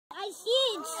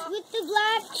with the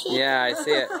black chicken. Yeah, I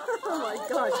see it. Oh my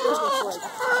gosh, this looks like...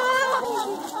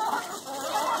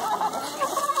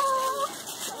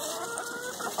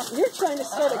 You're trying to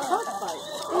start a cockfight.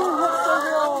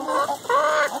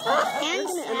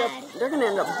 They're going to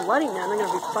end up bloody now. They're going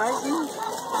to be fighting.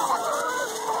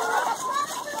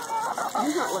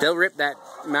 They'll rip that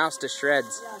mouse to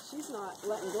shreds. Yeah, she's not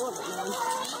letting go of it, man.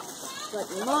 But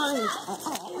mine...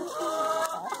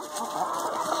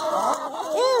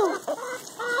 Ew!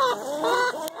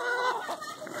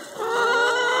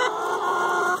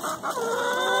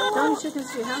 How many chickens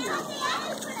do you have now?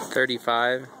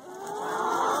 35.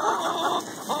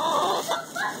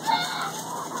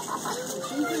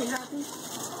 She's pretty happy.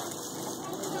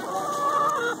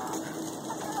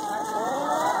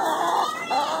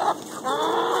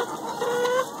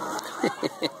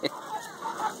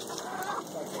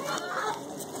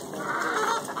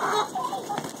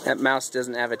 That mouse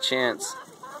doesn't have a chance.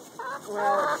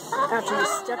 Well, after you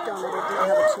stepped on it, it didn't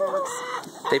have a chance.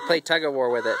 They play tug of war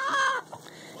with it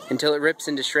until it rips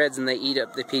into shreds and they eat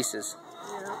up the pieces.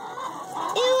 Yeah.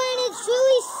 Ew, and it's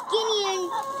really skinny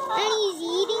and he's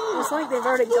eating. It's like they've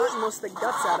already gotten most of the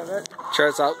guts out of it.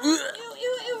 Charles all, Ew,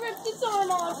 it ripped its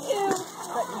arm off. Ew.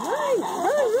 But run.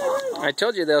 I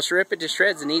told you they'll rip it to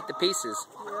shreds and eat the pieces.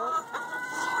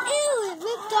 Ew, it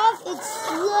ripped off its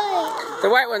leg. The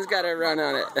white one's got to run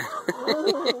on it.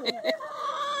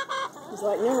 He's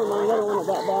like, never mind, I don't want it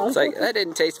that bad. It's like, that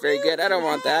didn't taste very good. I don't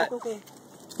want that. Okay.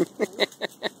 Ew,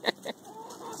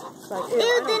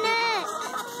 the neck.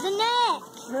 The neck.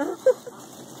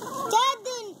 Dad,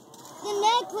 the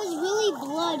neck was really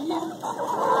bloody.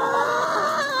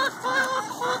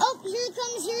 Oh, here it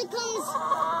comes, here it comes.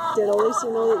 Did Alicia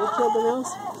know that you killed the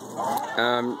mouse?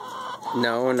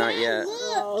 No, not yet.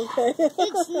 Look, Oh, okay.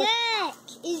 its neck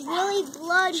is really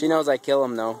bloody. She knows I kill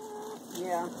them though.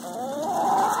 Yeah.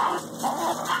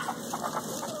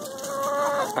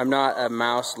 I'm not a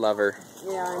mouse lover.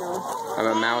 Yeah, I know. I'm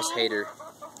a mouse hater.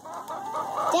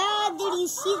 Dad, did you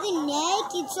see the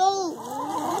neck? It's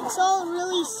all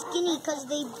really skinny because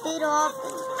they bit off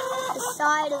the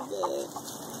side of it.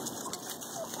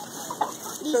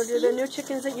 So do the new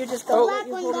chickens that you just got, let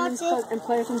you hold them and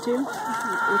play with them too?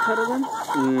 And cuddle them?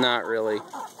 Not really.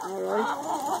 Oh, really?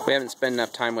 We haven't spent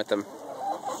enough time with them.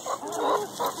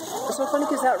 It's so funny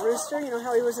because that rooster, you know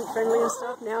how he wasn't friendly and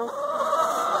stuff? Now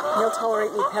he'll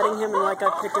tolerate me petting him, and like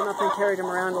I picked him up and carried him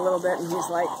around a little bit, and he's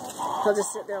like, he'll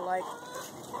just sit there like,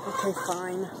 okay,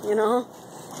 fine, you know?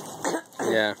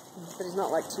 Yeah. But he's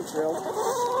not like too thrilled.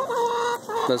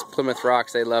 Those Plymouth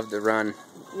Rocks, they love to run.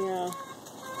 Yeah.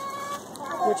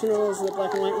 Which one of those, the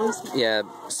black and white ones? Yeah,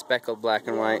 speckled black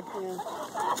and white. Yeah.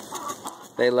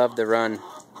 They love to run.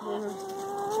 Yeah.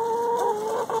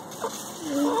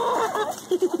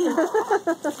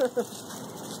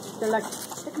 They're like,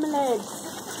 stick my legs.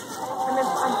 I'm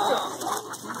sick.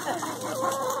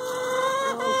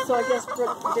 Oh, so I guess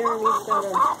Brook, Darren needs got a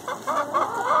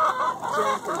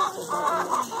jacket and stuff like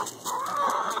that.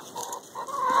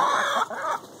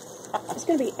 It's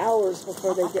going to be hours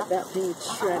before they get that thing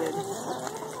shredded.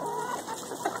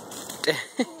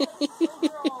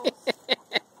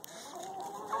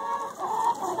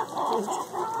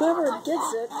 Whoever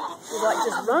gets it is like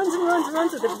just runs and runs and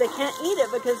runs with it. They can't eat it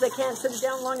because they can't sit it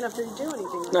down long enough to do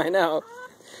anything with it. I know.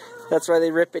 That's why they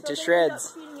rip it to So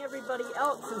shreds. they end up feeding everybody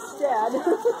else instead.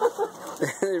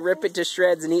 They rip it to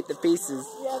shreds and eat the pieces.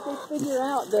 Yeah, they figure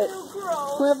out that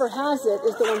whoever has it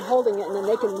is the one holding it, and then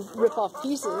they can rip off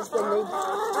pieces. Then they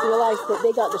realize that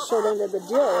they got the short end of the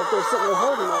deal if they're sitting there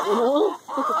holding it, you know?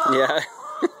 Yeah.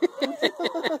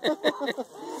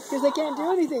 Because they can't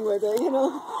do anything with it, you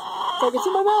know? It's like, it's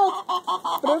in my mouth,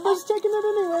 but everybody's taking it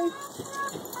anyway.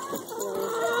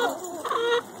 So,